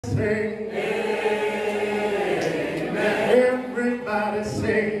Sing amen. Everybody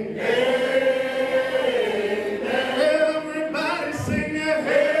sing amen. Everybody sing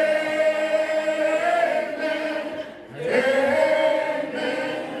amen. Amen.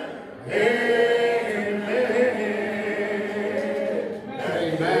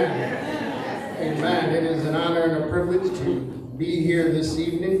 Amen. Amen. It is an honor and a privilege to be here this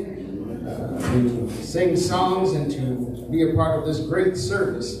evening, to sing songs and to be a part of this great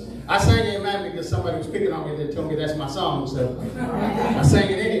service. I sang amen because somebody was picking on me. They told me that's my song, so I sang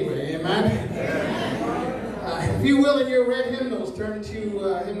it anyway. Amen. If you will, in your red hymnals, turn to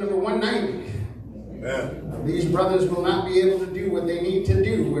hymn number 190. Amen. These brothers will not be able to do what they need to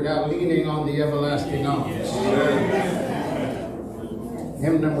do without leaning on the everlasting arms. Amen.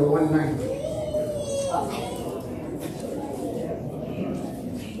 Hymn number 190.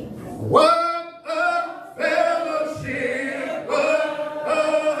 What?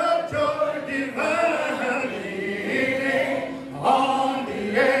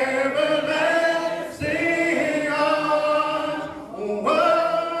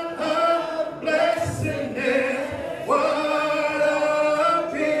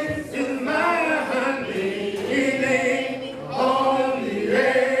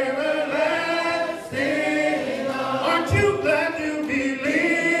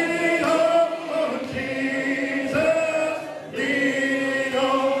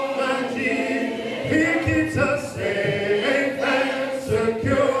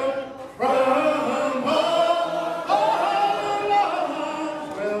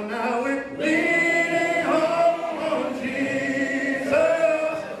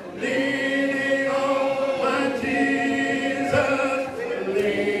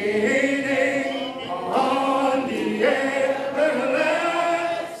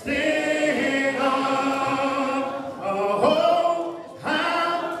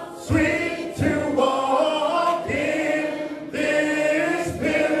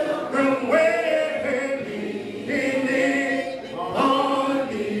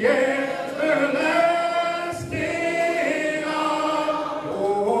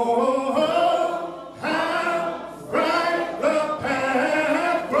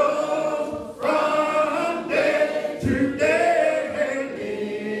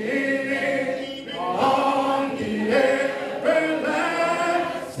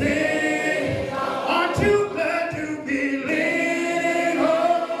 Stay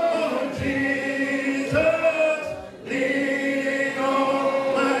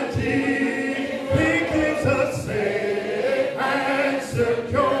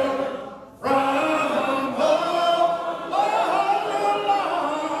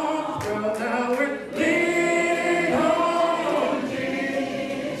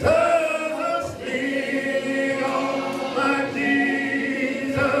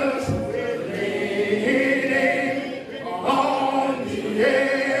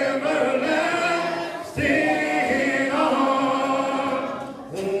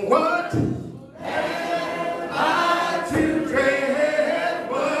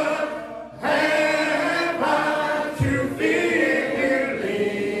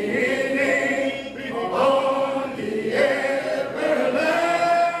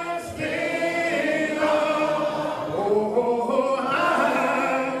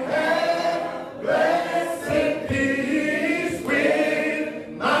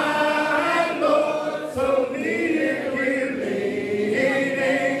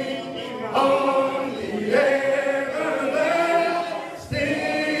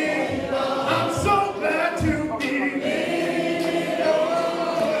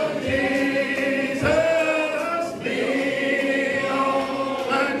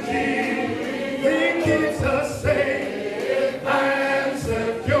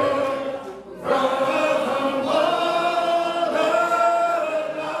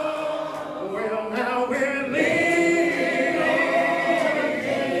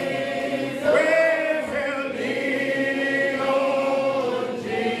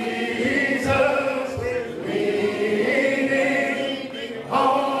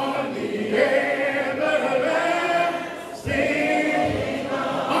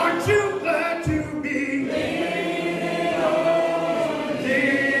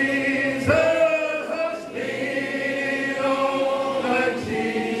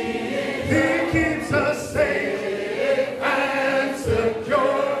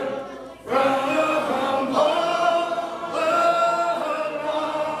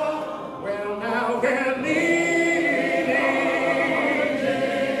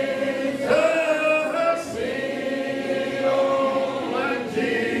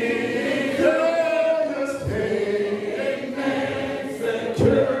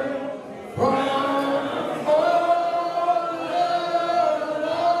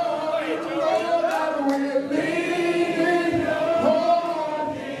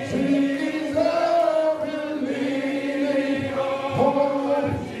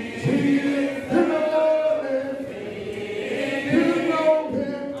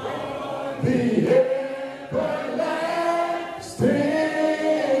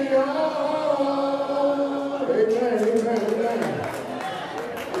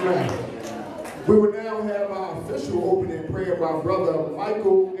Amen. We will now have our official opening prayer by Brother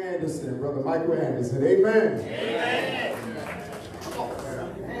Michael Anderson. Brother Michael Anderson. Amen. Amen.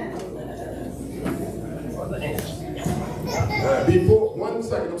 Before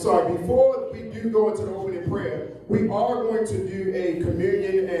we do go into the opening prayer, we are going to do a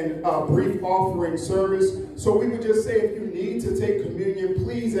communion and brief offering service. So we would just say, if you need to take communion,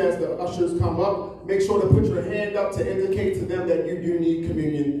 please, as the ushers come up, make sure to put your hand up to indicate to them that you do need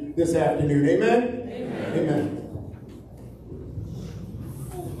communion this afternoon. Amen? Amen. Amen.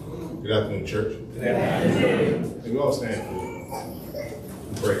 Good afternoon, church. Good afternoon. And we all stand for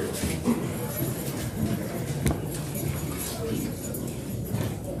prayer.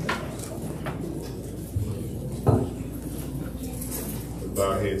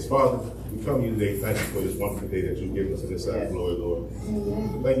 Bow our heads. Father, we come to you today. Thank you for this wonderful day that you've given us in this side of glory, Lord.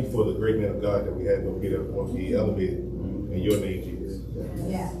 Thank you for the great man of God that we had to get up and be elevated in your name, Jesus.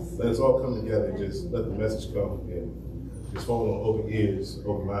 Yes. Let us all come together and just let the message come and just fall on open ears,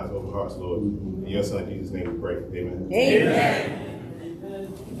 open minds, open hearts, Lord. In your son Jesus' name we pray. Amen. Amen.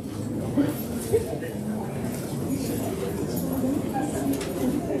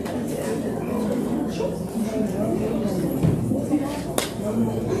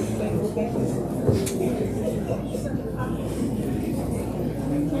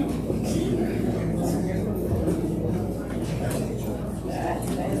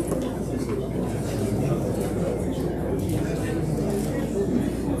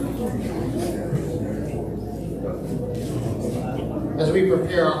 As we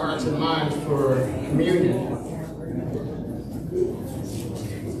prepare our hearts and minds for communion,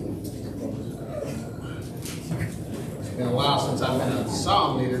 it's been a while since I've been a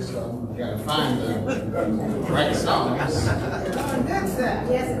song leader, so I've got to find the right songs.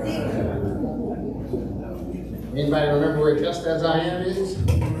 Anybody remember where Just As I Am is?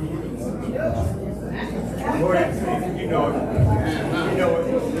 You know it.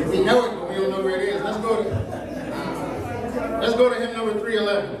 If we know it, but we don't know where it is. Let's go to hymn number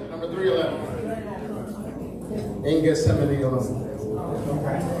 311. Number 311. In Gethsemane alone.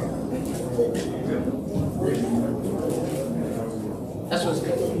 That's what's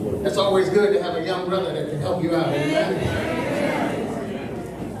good. That's always good to have a young brother that can help you out. Amen.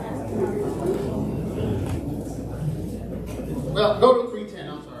 Well, go to 310.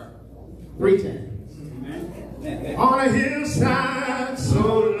 I'm sorry. 310. On a hillside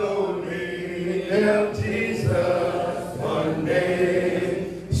so lonely, there Jesus one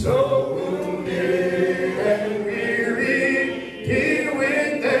day, so wounded and weary, he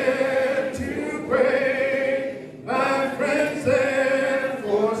went there to pray. My friends there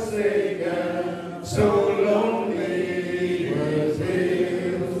forsaken, so lonely was he.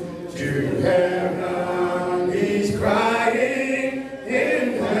 To heaven he's crying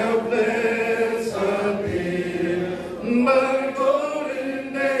in helpless appeal, but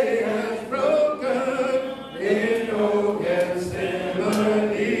golden day has broken in old Gethsemane.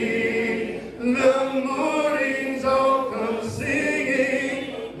 The mornings all come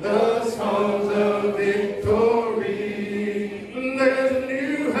singing the songs of victory. There's a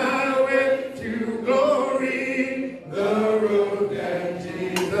new highway to glory, the road that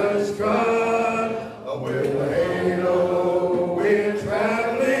Jesus trod. With a halo we're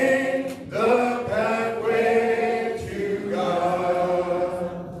traveling, the pathway to God.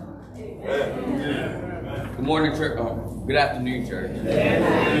 Good morning, church. Good afternoon, church.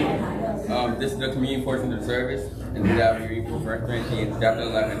 This is the communion portion of the service, and today I'll be reading from 1 Corinthians chapter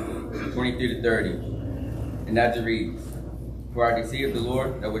 11, 23 to 30. And as it reads, For I received of the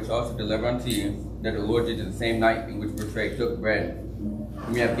Lord that which also delivered unto you, that the Lord Jesus the same night in which betrayed took bread.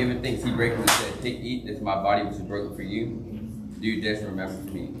 When we have given thanks, he brake it and said, Take, eat, this is my body which is broken for you. Do this in remembrance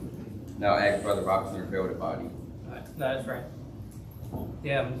of me. Now ask Brother Robinson to pray with the body. That's right.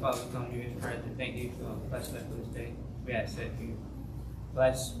 Yeah, Heavenly Father, we come to you in prayer to thank you for blessing us for this day. We ask that you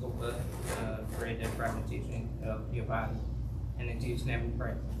bless over bread and fragmentation of your body. And in Jesus' name we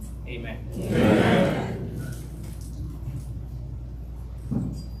pray. Amen. Amen.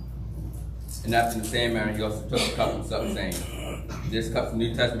 And after the same manner, he also took a cup and supped, saying, This cup is the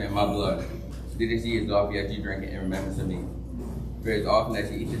New Testament in my blood. Do this ye as often as you drink it in remembrance of me. For as often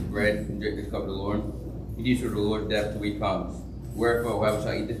as you eat this bread and drink this cup of the Lord, you do so the Lord's death till he comes. Wherefore, whoever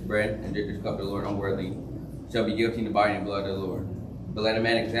shall eat this bread and drink this cup of the Lord unworthily shall be guilty in the body and blood of the Lord. But let a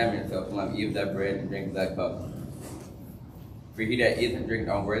man examine himself, and let him eat of that bread and drink of that cup. For he that eats and drinketh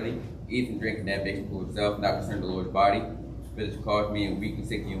unworthily, eats and drinketh damnation for himself, not concerning the Lord's body, but it caused me and weak and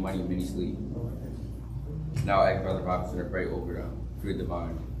sick and money and many sleep. Now I ask Brother Robinson to pray over the food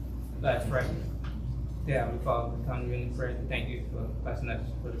divine. That's right. Yeah, we Father, we come to you in prayer to thank you for blessing us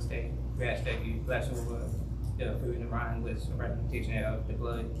for this day. We ask that you bless over the food and the wine with representation of the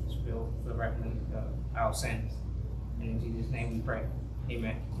blood spilled for the representation of our sins. And in Jesus' name we pray.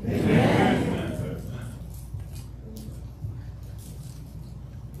 Amen. Amen.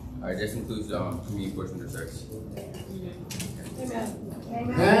 All right, this concludes the communion portion of the service. Amen.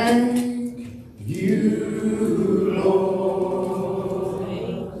 Thank you, Lord.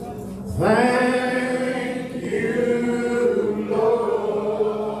 Thank you, Lord.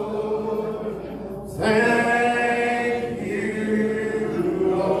 Thank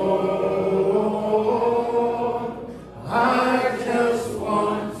you, Lord. I just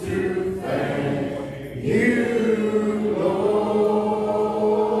want to thank you, Lord.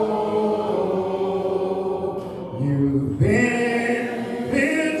 You've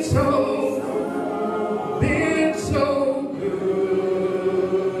been so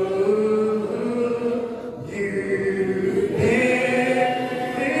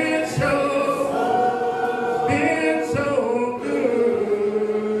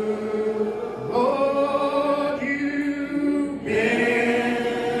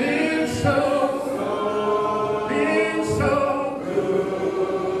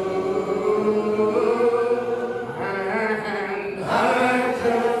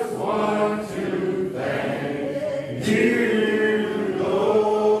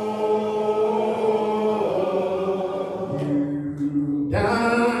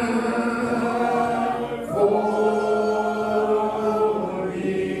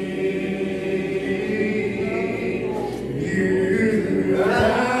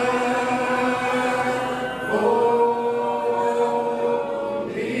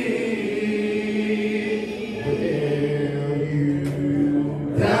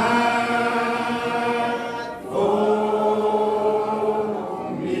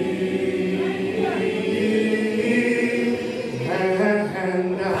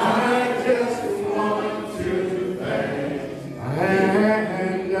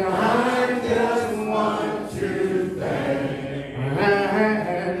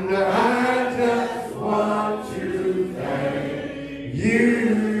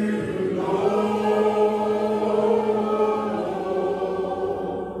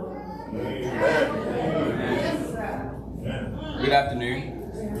Good afternoon.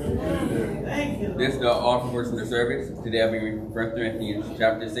 This is the offering portion of the service. Today I'll be reading from 1 Corinthians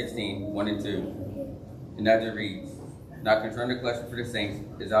chapter 16, 1 and 2. And as it reads, "Now concerning the collection for the saints,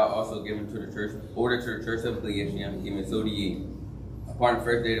 is thou also given to the church, order to the church of Beale, even so do ye. Upon the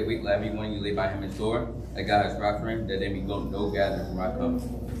first day of the week, let every one of you lay by him in store, that God is prospering, that there be no gathering when I come."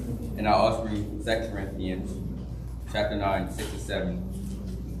 And I'll also read from 2 Corinthians chapter 9, 6 and 7,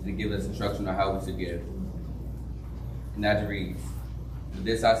 to give us instruction on how we should give. And as it reads, "For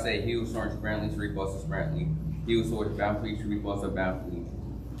this I say, he who sows sparingly should reap also sparingly. He who sows bountifully should reap also bountifully.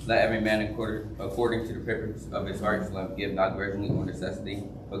 Let every man according to the purpose of his heart give, not grudgingly or necessity,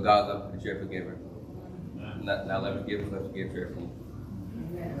 but God loveth a cheerful giver." Now let me give cheerfully.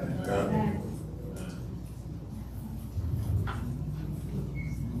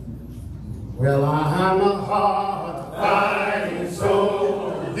 Well, I'm a hard fighting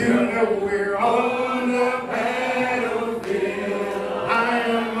soul. You know we're on the battlefield. I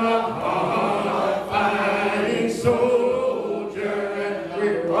am a hard fighting soldier, and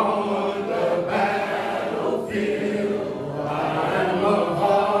we're on the battlefield. I'm a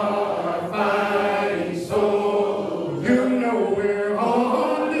hard fighting soul. You know we're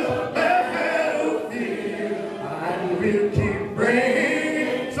on the battlefield, and we'll keep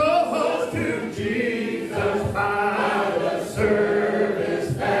bringing soldiers,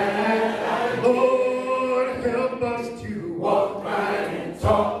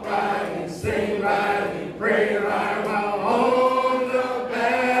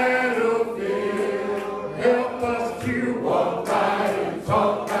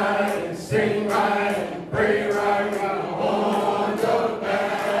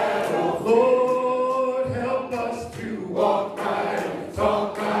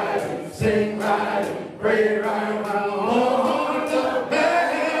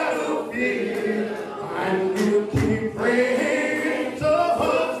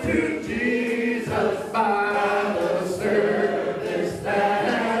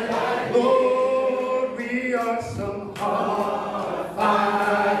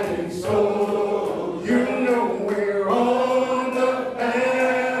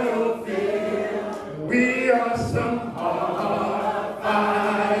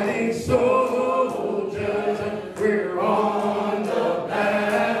 and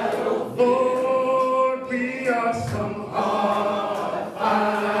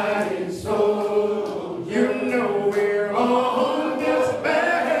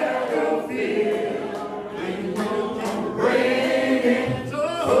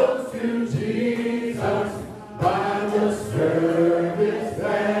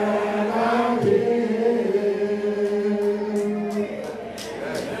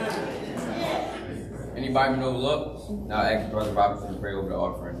anybody been overlooked? Now I ask Brother Robinson to pray over the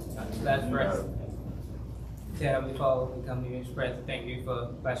offering. Let's pray. Dear Heavenly Father, we come to you in express to thank you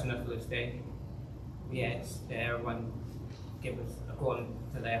for blessing us for this day. We ask that everyone give us according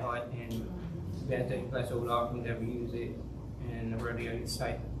to their heart, and we ask that you bless over the offering, that we use it in the worthy of your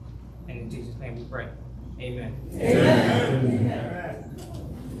sight. And in Jesus' name we pray. Amen. Amen.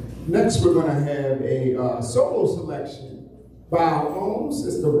 Next, we're going to have a solo selection by our own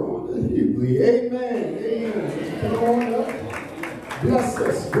Sister Ronda Hughley. Amen. Amen. Come on up. Bless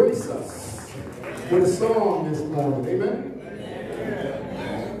us, grace us with a song this morning. Amen.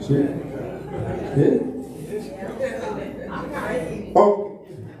 Yeah? Oh.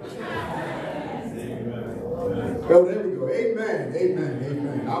 Oh, there we go. Amen. Amen.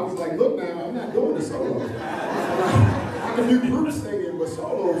 Amen. I was like, look now, I'm not doing the solo. I can do group singing, but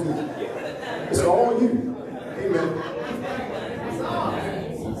solos, it's all you. Amen.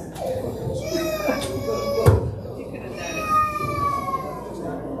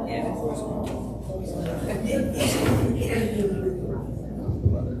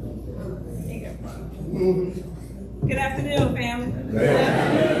 Good afternoon, family. Good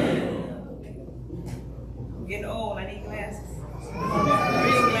afternoon. I'm getting old. I need glasses.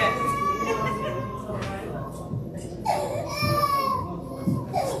 Reading glasses.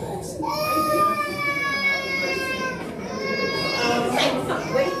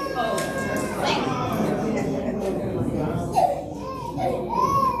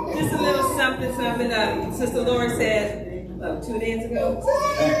 Just a little something. Sister Lorick said 2 days ago.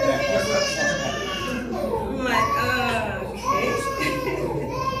 I'm like, okay.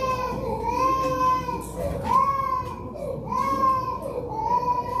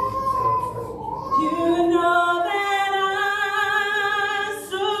 You know that I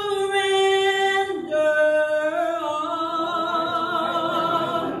surrender all.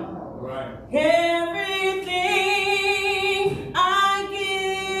 Right. Everything I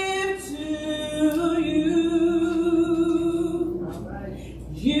give to you.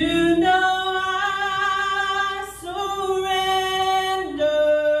 You know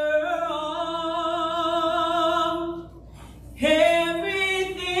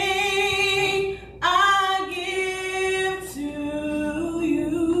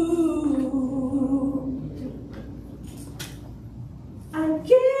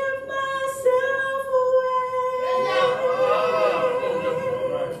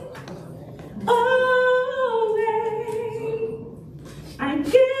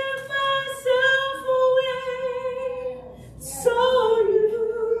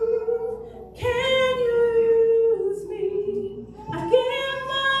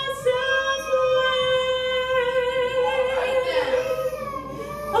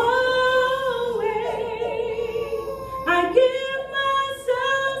I give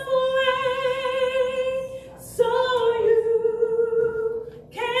myself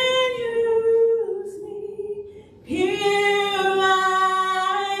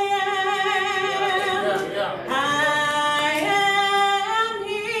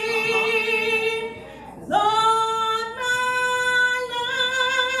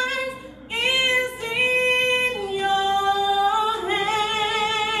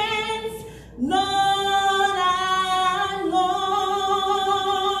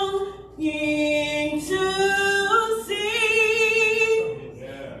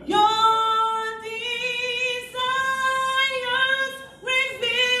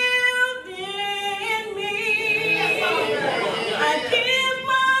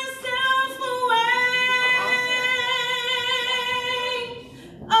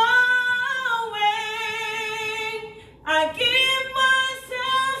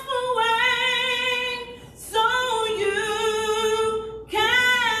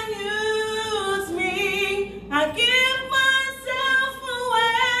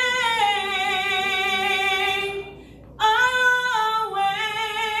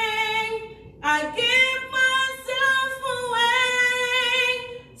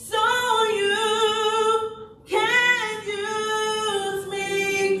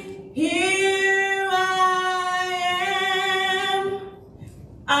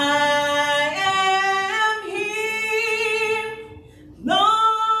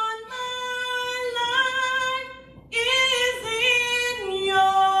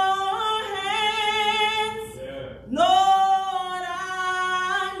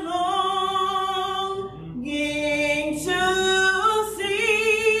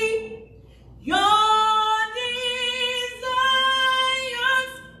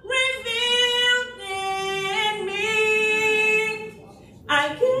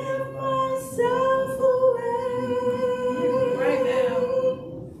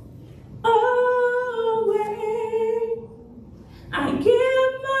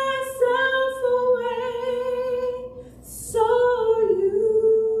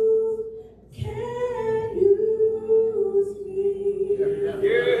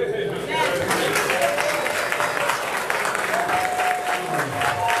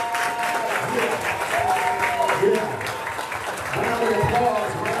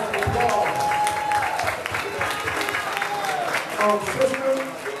sister.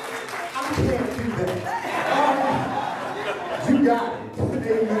 I can't do that. You got it.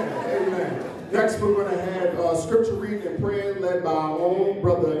 Amen. Amen. Next, we're going to have scripture reading and prayer led by our own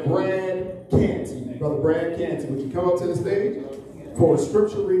brother Brad Canity. Brother Brad Canity, would you come up to the stage for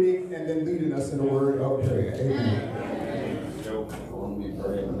scripture reading and then leading us in the word of prayer? Amen.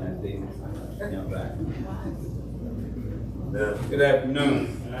 Good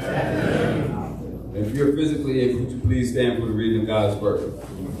afternoon. If you're physically able, would you please stand for the reading of God's word?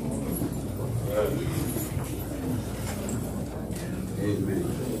 Amen.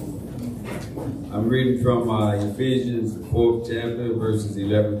 I'm reading from Ephesians, the 4th chapter, verses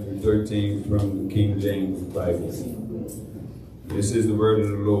 11 through 13 from the King James Bible. This is the word of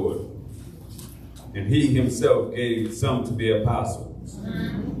the Lord. And he himself gave some to be apostles,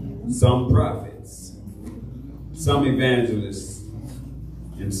 some prophets, some evangelists,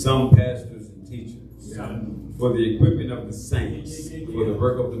 and some pastors and teachers, for the equipping of the saints, for the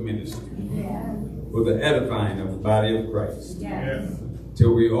work of the ministry, for the edifying of the body of Christ,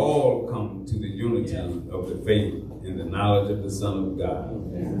 till we all come to the unity of the faith and the knowledge of the Son of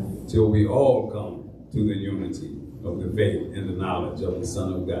God, till we all come to the unity of the faith and the knowledge of the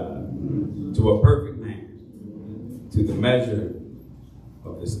Son of God, to a perfect man, to the measure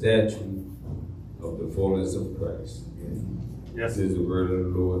of the stature of the fullness of Christ. This is the word of the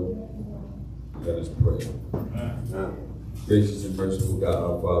Lord. Let us pray. Gracious and merciful God,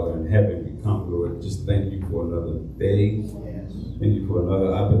 our Father in heaven, we come, Lord, just thank you for another day. Thank you for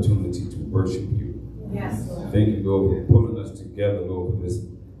another opportunity to worship you. Thank you, Lord, for pulling us together, Lord, for this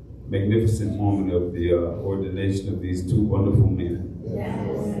magnificent moment of the ordination of these two wonderful men.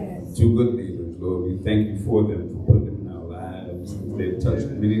 Two good leaders, Lord. We thank you for them, for putting them in our lives. They've touched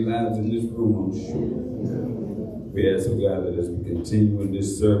many lives in this room, I'm sure. We ask, oh God, that as we continue in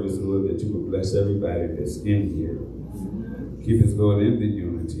this service, Lord, that you will bless everybody that's in here. Keep us, Lord, in the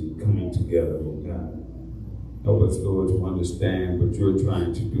unity, coming together, oh God. Help us, Lord, to understand what you're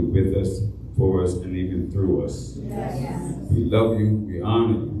trying to do with us, for us, and even through us. We love you, we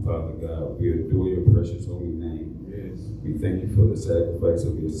honor you, Father God. We adore your precious holy name. We thank you for the sacrifice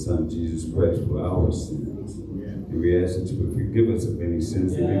of your Son, Jesus Christ, for our sins. And we ask that you would forgive us of any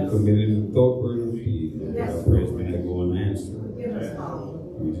sins that we've committed in thought, word, or deed, that our prayers may not go unanswered.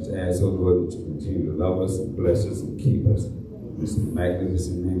 We just ask, oh Lord, that you continue to love us and bless us and keep us. In this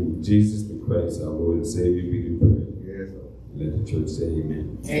magnificent name of Jesus the Christ, our Lord and Savior, we do pray. Let the church say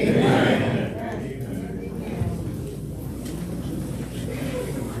amen. Amen.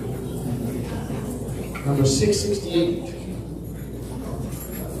 Number 668.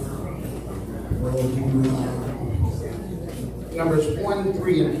 Numbers 1,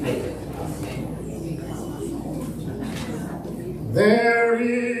 3, and 4. There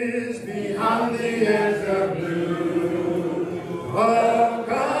is beyond the edge of blue, oh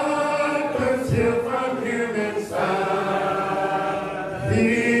God, concealed from human sight. He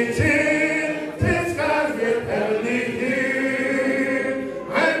tinted skies with heavenly hue,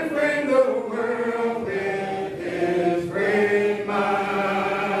 and framed the world with his great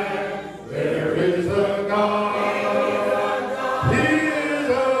mind. There is a God.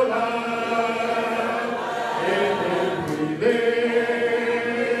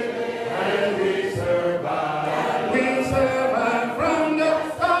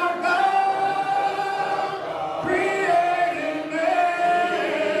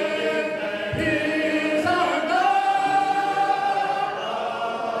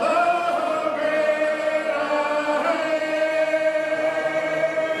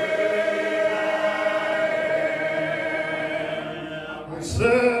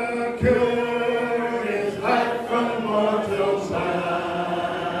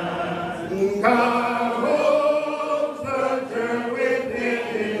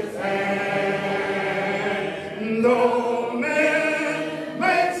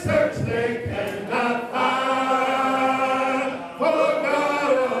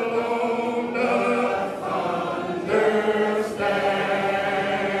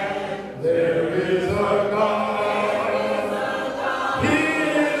 There is a God, He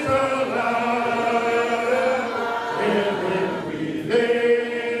is alive.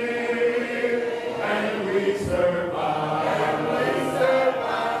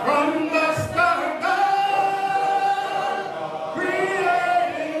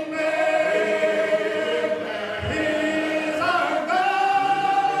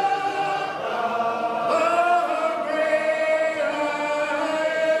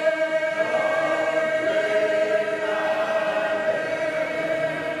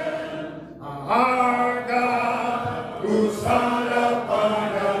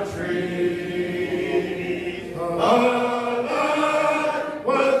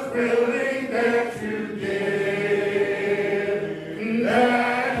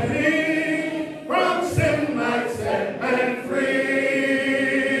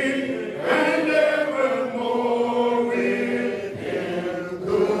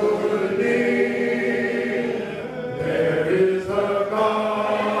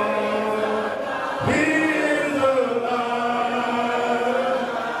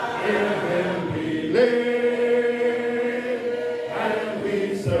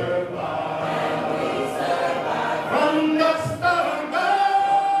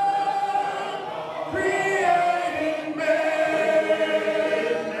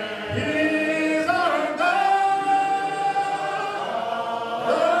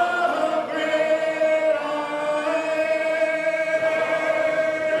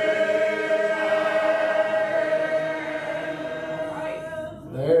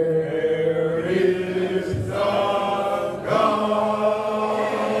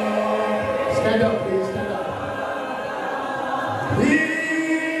 Stand up, please. Stand up. He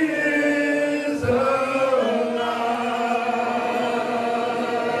is alive.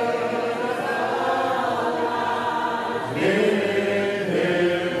 In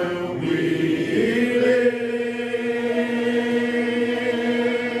him we live.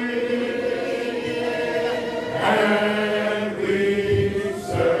 And we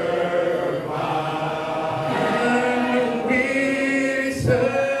survive. And we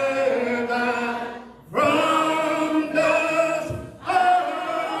survive from dust our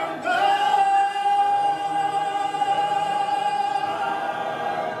God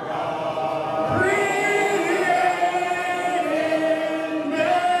created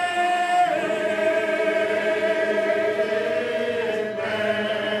man.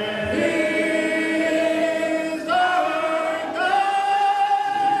 He is our God,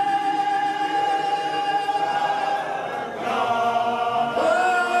 the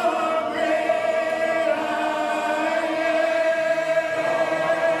great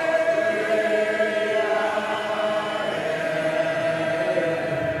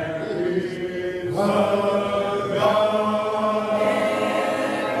I am.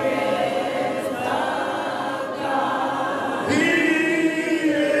 He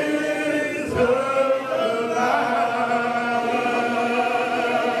is alive.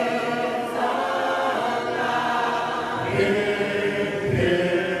 In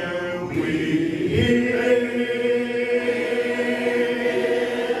him we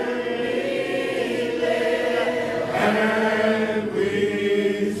live. And we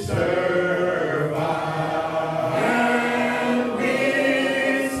survive. And we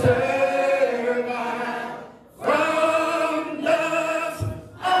survive from dust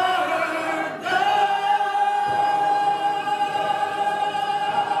our God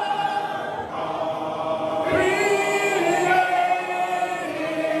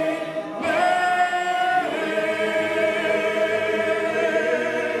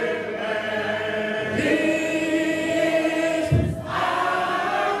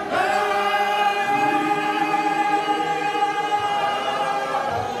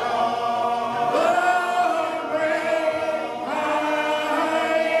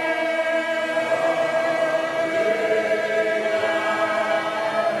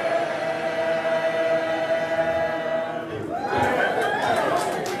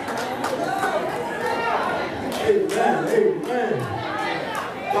Amen, amen.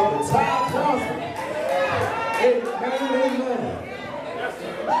 Dr. Ty Johnson. Amen, amen.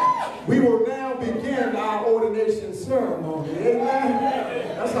 We will now begin our ordination ceremony.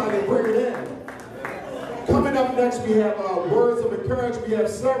 Amen. That's how they bring it in. Coming up next, we have words of encouragement. We have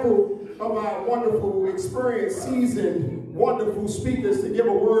several of our wonderful, experienced, seasoned, wonderful speakers to give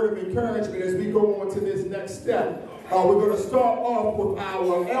a word of encouragement as we go on to this next step. We're going to start off with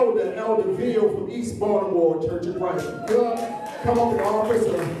our Elder Veale from East Baltimore Church of Christ. Come up and offer a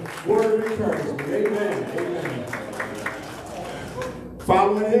word of encouragement. Amen. Amen.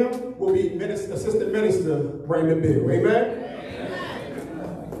 Following him will be Assistant Minister Raymond Beale. Amen.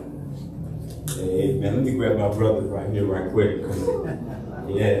 Hey, man, let me grab my brother right here right quick.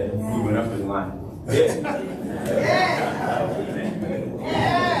 Yeah, we went up in line. Yeah.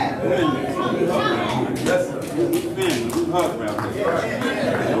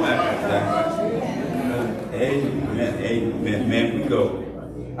 Amen, amen. Man, we go,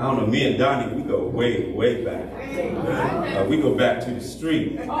 I don't know, me and Donnie, we go way, way back. We go back to the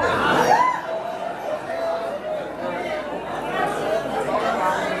street.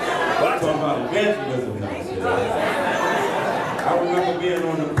 Talking about evangelism now. I remember being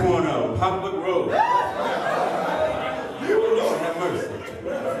on the corner of Public Road. Lord have mercy.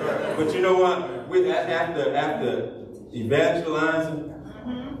 But you know what? After evangelizing,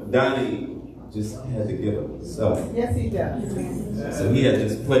 Donnie just had to give up the son. Yes, he does. So he had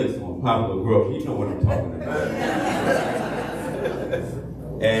this place on Popular Grove. You know what I'm talking about.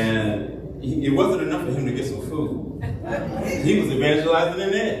 And it wasn't enough for him to get some food. He was evangelizing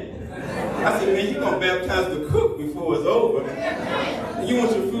in there. I said, man, you're going to baptize the cook before it's over. You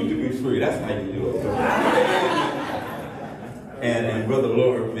want your food to be free. That's how you do it. And Brother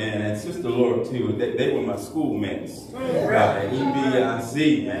Lorick, man, and Sister Lorick, too, they were my schoolmates at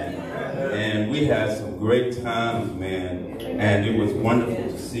EBIC, man. And we had some great times, man. And it was wonderful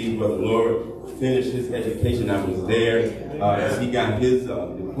to see Brother Lorick finish his education. I was there as he got his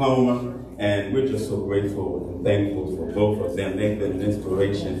diploma. And we're just so grateful and thankful for both of them. They've been an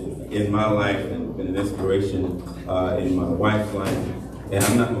inspiration in my life and been an inspiration in my wife's life. And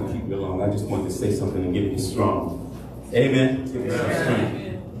I'm not going to keep you long. I just wanted to say something and give you strong. Amen. Give you some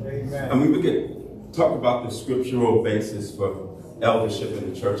strength. Amen. I mean, we could talk about the scriptural basis for eldership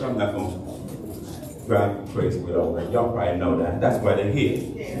in the church. I'm not going to drive you crazy with all that. Y'all probably know that. That's why they're here.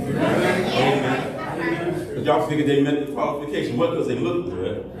 Amen. But y'all figured they met the qualification. What, because they look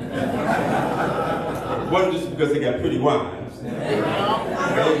good? Wasn't just because they got pretty wives.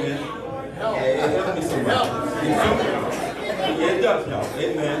 Amen. Help me somebody. Yeah, it does help.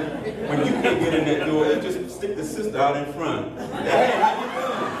 Amen. When you can't get in that door, you just stick the sister out in front. Hey, how you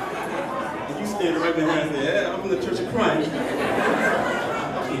doing? And you stand right behind and say, yeah, I'm in the Church of Christ.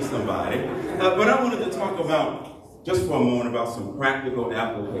 Need somebody. But I wanted to talk about, just for a moment, about some practical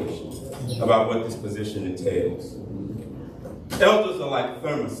applications about what this position entails. Elders are like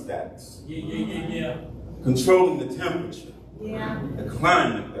thermostats. Controlling the temperature, the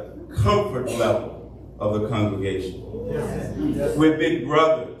climate, the comfort level of the congregation. We're big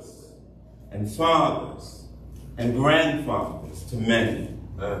brothers and fathers and grandfathers to many.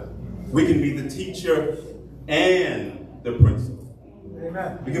 We can be the teacher and the principal.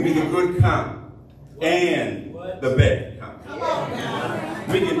 We can be the good cop and the bad cop.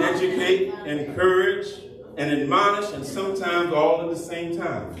 We can educate, encourage, and admonish, and sometimes all at the same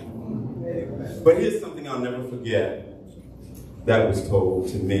time. But here's something I'll never forget that was told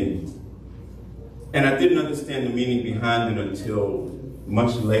to me. And I didn't understand the meaning behind it until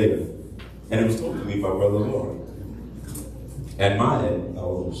much later. And it was told to me by Brother Lorick at my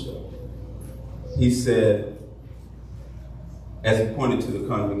eldership. He said, as he pointed to the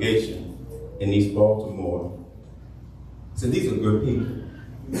congregation in East Baltimore, he said, these are good people.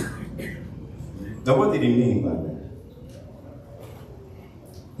 Now, what did he mean by that?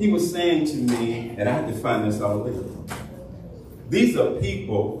 He was saying to me, and I had to find this out later, these are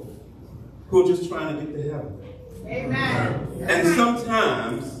people who are just trying to get to heaven. Amen. And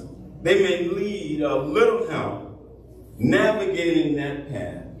sometimes they may need a little help navigating that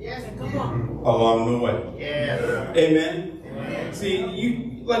path along the way. Yeah. Amen. See,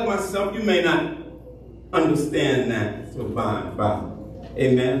 you, like myself, you may not understand that till by and by.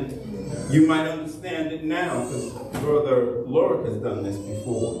 Amen. You might understand it now because Brother Lorick has done this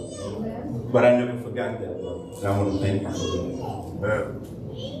before. But I never forgot that, brother. And I want to thank you for that.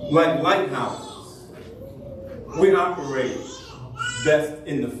 Like lighthouses, we operate best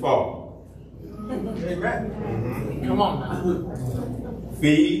in the fall. Amen. Come on now.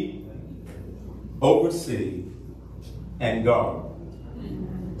 Feed, oversee, and guard.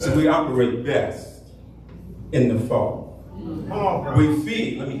 So we operate best in the fall. We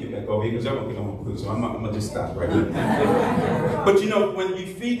feed. Let me get back over here because y'all don't think I'm gonna preach, so I'm gonna just stop right here. But you know, when you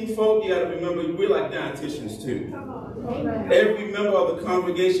feeding folk, you gotta remember we're like dietitians too. Every member of the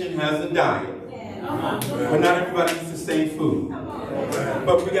congregation has a diet, but not everybody eats the same food.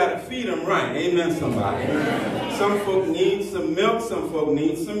 But we gotta feed them right. Amen, somebody. Some folk need some milk. Some folk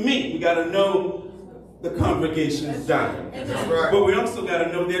need some meat. We gotta know the congregation's diet. But we also got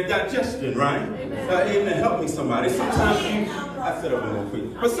to know their digestion, right? Amen. Help me, somebody. Sometimes I said I wasn't going to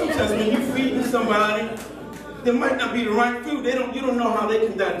preach. But sometimes when you're feeding somebody, there might not be the right food. You don't know how they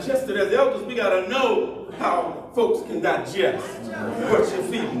can digest it. As elders, we got to know how folks can digest what you're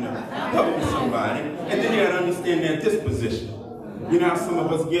feeding them. Help me, somebody. And then you got to understand their disposition. You know how some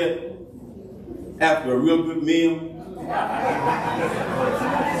of us get after a real good meal?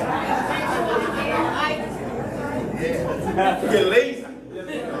 We get lazy.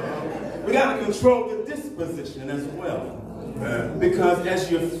 We got to control the disposition as well. Because as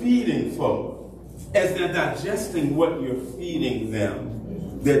you're feeding folk, as they're digesting what you're feeding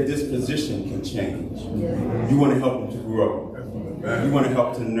them, their disposition can change. You want to help them to grow. You want to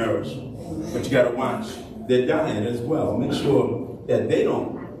help to nourish them. But you got to watch their diet as well. Make sure that they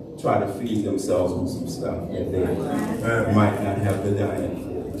don't try to feed themselves on some stuff that they might not have the diet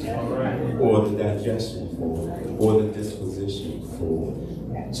for, or the digestion for, or the disposition for.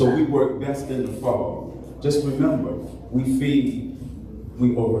 So we work best in the fall. Just remember, we feed,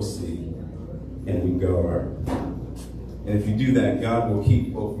 we oversee, and we guard. And if you do that, God will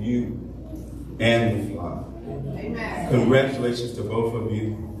keep both you and the flock. Amen. Congratulations to both of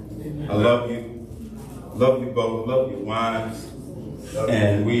you. I love you. Love you both. Love your wives.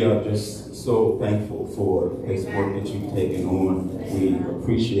 And we are just so thankful for this work that you've taken on. We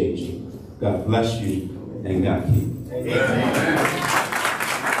appreciate you. God bless you, and God keep you. Amen.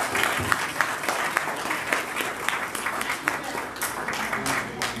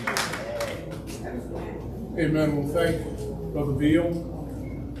 Amen. Well, thank you, Brother Beale.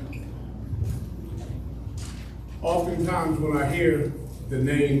 Oftentimes when I hear the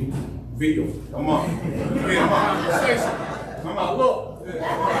name Veale, come on, come on, look,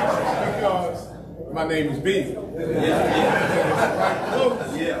 because my name is Beale.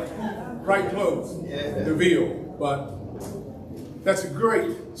 Right close, to Veale, but That's a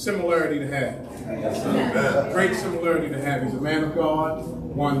great similarity to have. Great similarity to have. He's a man of God,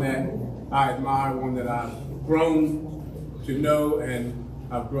 one that I admire, one that I've grown to know and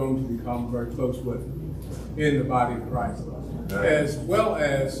I've grown to become very close with in the body of Christ. As well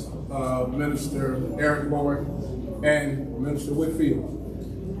as Minister Lorick and Minister Whitfield.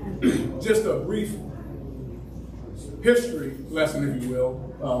 Just a brief history lesson, if you will.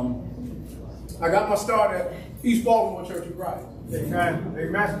 I got my start at East Baltimore Church of Christ. Amen.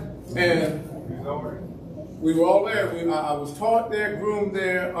 And we were all there. I was taught there, groomed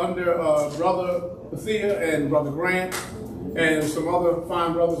there under Brother Bethea and Brother Grant and some other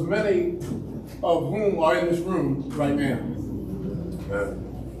fine brothers, many of whom are in this room right now.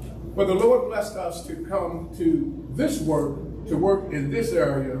 But the Lord blessed us to come to this work, to work in this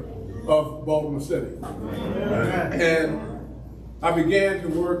area of Baltimore City. And I began to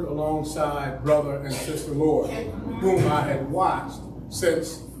work alongside Brother and Sister Lorick, whom I had watched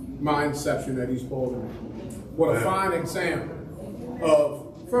since my inception at East Baltimore. What a fine example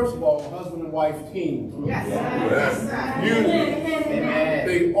of, first of all, husband and wife team. Unity.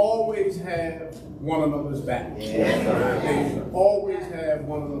 They always have one another's back. They always have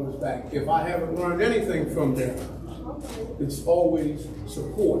one another's back. If I haven't learned anything from them, it's always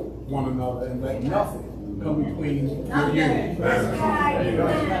support one another and let nothing come between your union.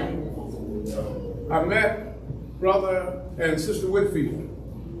 I met Brother and Sister Whitfield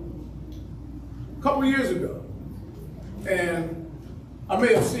a couple of years ago, and I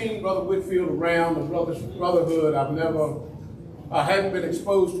may have seen Brother Whitfield around the brotherhood. I hadn't been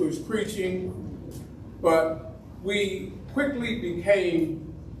exposed to his preaching, but we quickly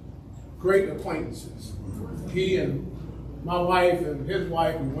became great acquaintances. He and my wife and his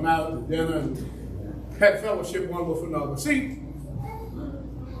wife, we went out to dinner and had fellowship one with another. See,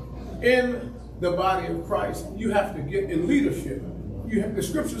 in the body of Christ, you have to get in leadership. The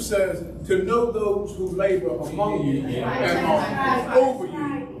scripture says to know those who labor among you and are over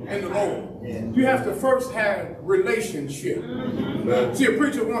you in the Lord. You have to first have relationship. See, a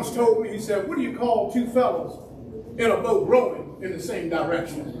preacher once told me, he said, what do you call two fellows in a boat rowing in the same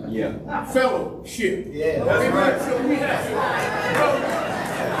direction? Fellowship. That's right. So we have to row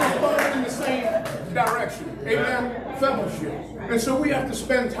in the same direction. Amen. Fellowship. And so we have to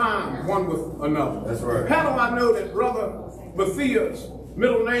spend time one with another. That's right. How do I know that Brother Bethea's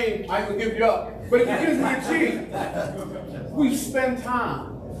middle name, I can give you up, but it begins with a G? We spend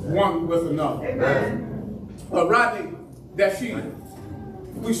time one with another. Amen. Rodney, Dashida,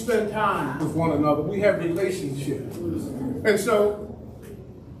 we spend time with one another. We have relationships. And so,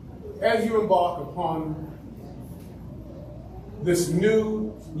 as you embark upon this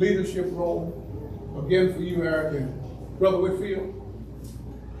new leadership role, again for you, Eric and Brother Whitfield.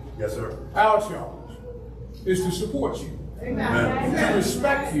 Yes, sir. Our charge is to support you. Amen. To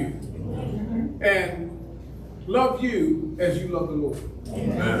respect you and love you as you love the Lord.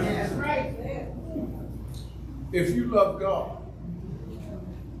 Amen. That's right. If you love God,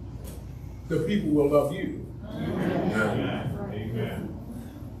 the people will love you. Amen. Amen.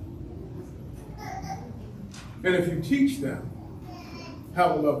 And if you teach them how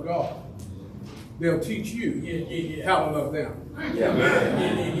to love God, they'll teach you how to love them.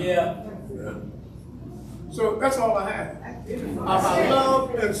 So that's all I have. I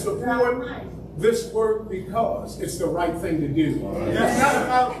love and support this work because it's the right thing to do. It's not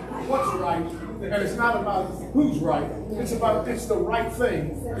about what's right, and it's not about who's right. It's the right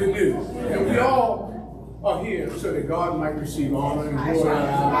thing to do. And we all are here so that God might receive honor and glory out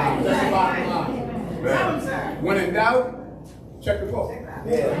of our lives. That's the bottom line. When in doubt, check the book. And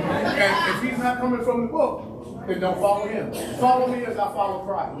if he's not coming from the book, then don't follow him. Follow me as I follow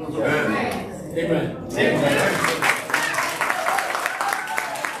Christ. Amen. Amen. Amen.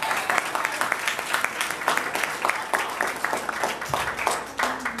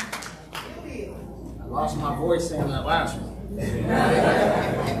 I lost my voice saying that last one.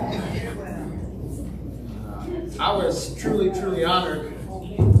 I was truly, truly honored.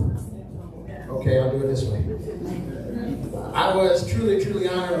 Okay, I'll do it this way. I was truly, truly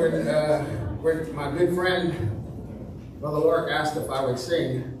honored when my good friend, Brother Lorick, asked if I would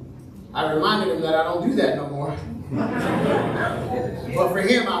sing. I reminded him that I don't do that no more. But for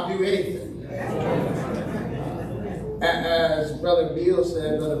him, I'll do anything. As Brother Beale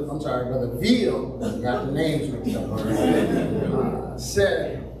said, Brother Veale, got the names mixed up already,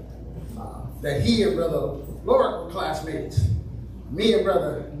 said that he and Brother Lorick were classmates. Me and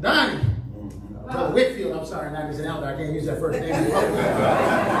Brother Donnie, Brother Whitfield, I'm sorry, not as an elder, I can't use that first name.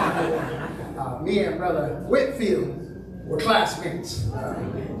 Me and Brother Whitfield were classmates.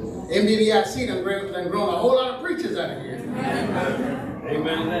 MDDIC done grown a whole lot of preachers out of here.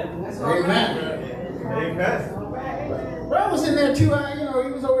 Amen. Amen. Well, I was in there too. He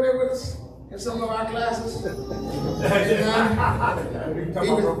was over there with us in some of our classes. He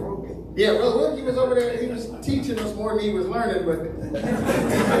was over there. He was teaching us more than he was learning. But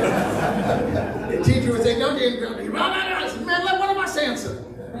the teacher would say, "Don't you interrupt me." I said, "Man, what am I saying, sir?"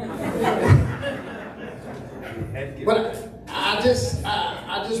 But I just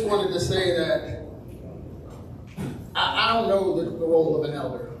wanted to say that I don't know the role of an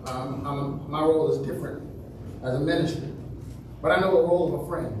elder. My role is different as a minister, but I know the role of a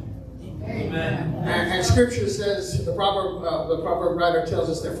friend. Amen. And Scripture says, the proverb writer tells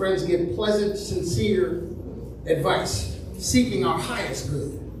us that friends give pleasant, sincere advice, seeking our highest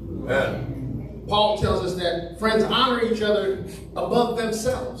good. Amen. Paul tells us that friends honor each other above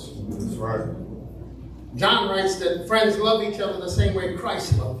themselves. That's right. John writes that friends love each other the same way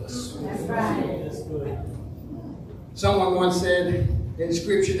Christ loved us. That's right. That's good. Someone once said in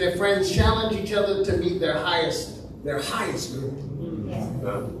Scripture that friends challenge each other to meet their highest good.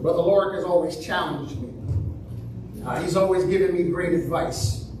 Brother Lorick has always challenged me. He's always given me great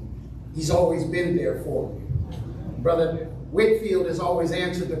advice. He's always been there for me. Brother Whitfield has always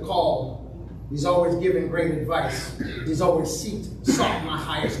answered the call. He's always given great advice. He's always sought my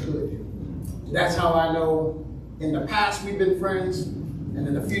highest good. That's how I know in the past we've been friends, and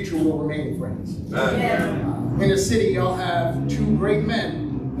in the future we'll remain friends. InnerCity, y'all have two great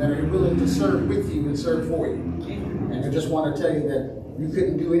men that are willing to serve with you and serve for you. And I just want to tell you that you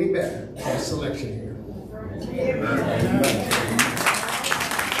couldn't do any better on selection here. Amen.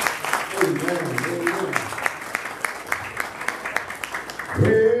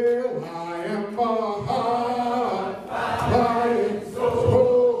 Well, I am a hard fighting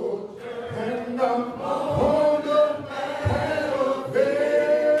soldier, and I'm on the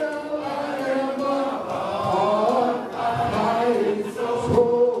battlefield. I am a hard fighting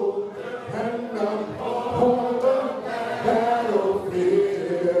soldier, and I'm on the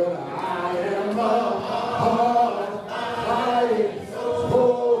battlefield. I am a hard fighting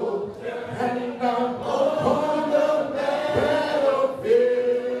soldier, and I'm on the battlefield.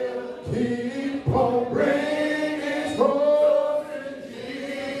 Keep on bringing souls to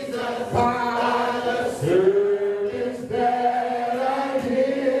Jesus by the service that I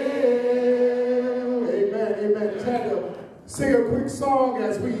give. Amen, amen. Just had to sing a quick song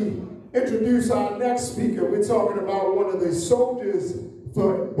as we introduce our next speaker. We're talking about one of the soldiers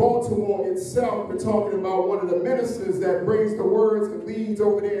for Baltimore itself. We're talking about one of the ministers that brings the words and leads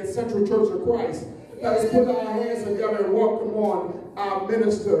over there in Central Church of Christ. Let us put our hands together and welcome on our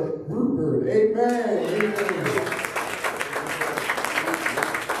minister, Rupert. Amen. Amen.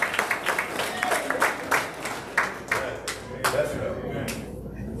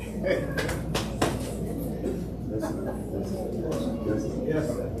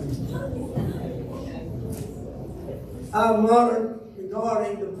 I'm honored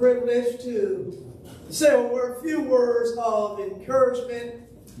regarding the privilege to say a few words of encouragement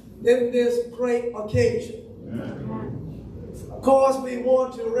in this great occasion. Of course, we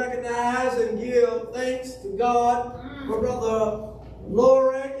want to recognize and give thanks to God for Brother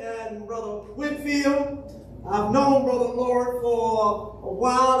Lorick and Brother Whitfield. I've known Brother Lorick for a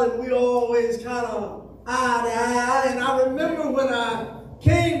while, and we always kind of eye to eye. And I remember when I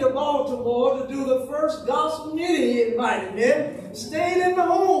came to Baltimore to do the first gospel meeting, he invited me, stayed in the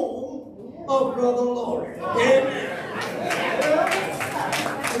home of Brother Lorick. Amen.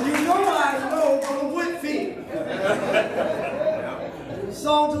 And you know I know Brother Whitfield.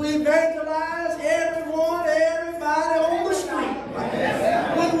 So to evangelize everyone, everybody on the street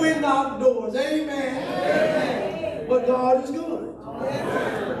when we knock doors. Amen. But God is good.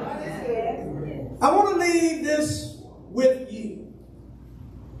 I want to leave this with you.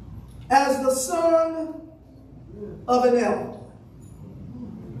 As the son of an elder,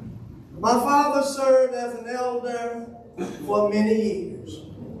 my father served as an elder for many years.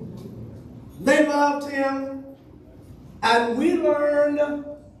 They loved him, and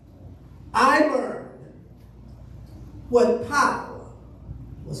I learned what power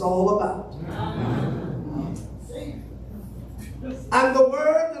was all about. And the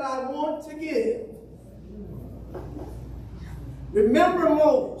word that I want to give, remember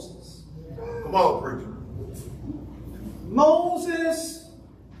Moses. Come on, preacher. Moses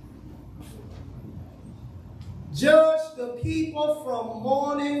judged the people from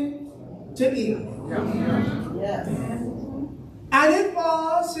morning to evening. Yeah. And it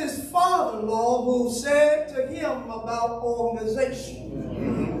was his father-in-law who said to him about organization.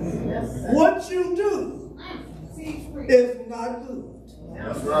 What you do is not good.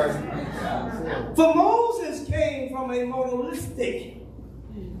 That's right. For Moses came from a monolithic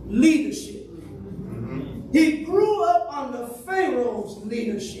leadership. He grew up under Pharaoh's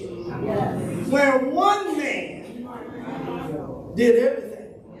leadership, where one man did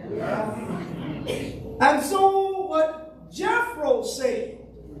everything. And so what Jethro said,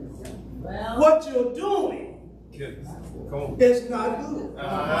 what you're doing is not good.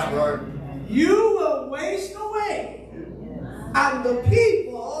 You will waste away, and the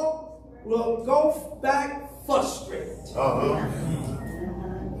people will go back frustrated.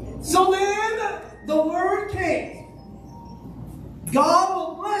 So then the word came. God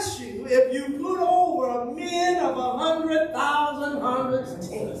will bless you if you put over men of 100,000, hundreds,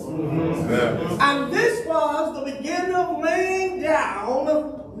 tens. And this was the beginning of laying down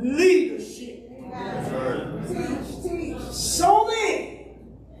leadership. So then,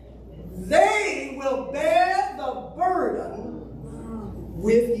 they will bear the burden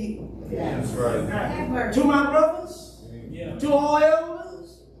with you. That's right. To my brothers, to all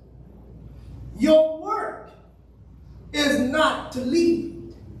elders, your work is not to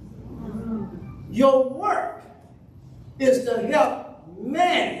lead. Your work is to help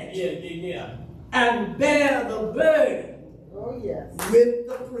manage and bear the burden with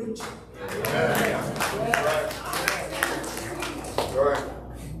the preacher.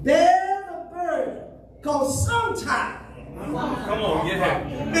 Bear the burden, because sometimes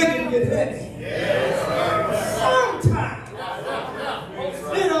it can get heavy. Sometimes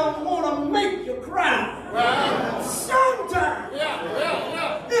they don't want to make you cry. Sometimes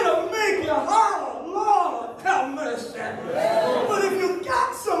it'll make you holler, Lord, have mercy. But if you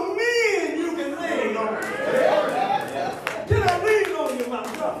got some men you can lean on, can I lean on you, my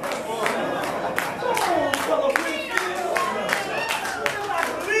brother? Come on, brother Whitfield. Can I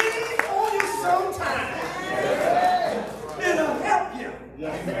lean on you sometime? It'll help you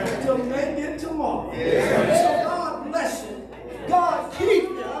to make it tomorrow. So God bless you. God keep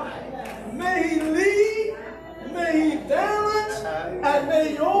you. May He lead, may He balance, and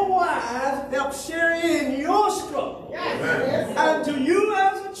may your wives help share in your struggle. And to you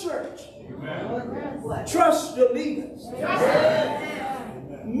as a church, trust your leaders.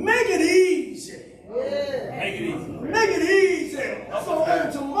 Make it easy. Make it easy. So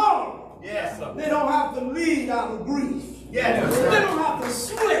on tomorrow, they don't have to lead out of grief. They don't have to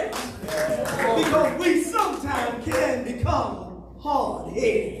sweat. Because we sometimes can become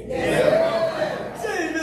hard-headed.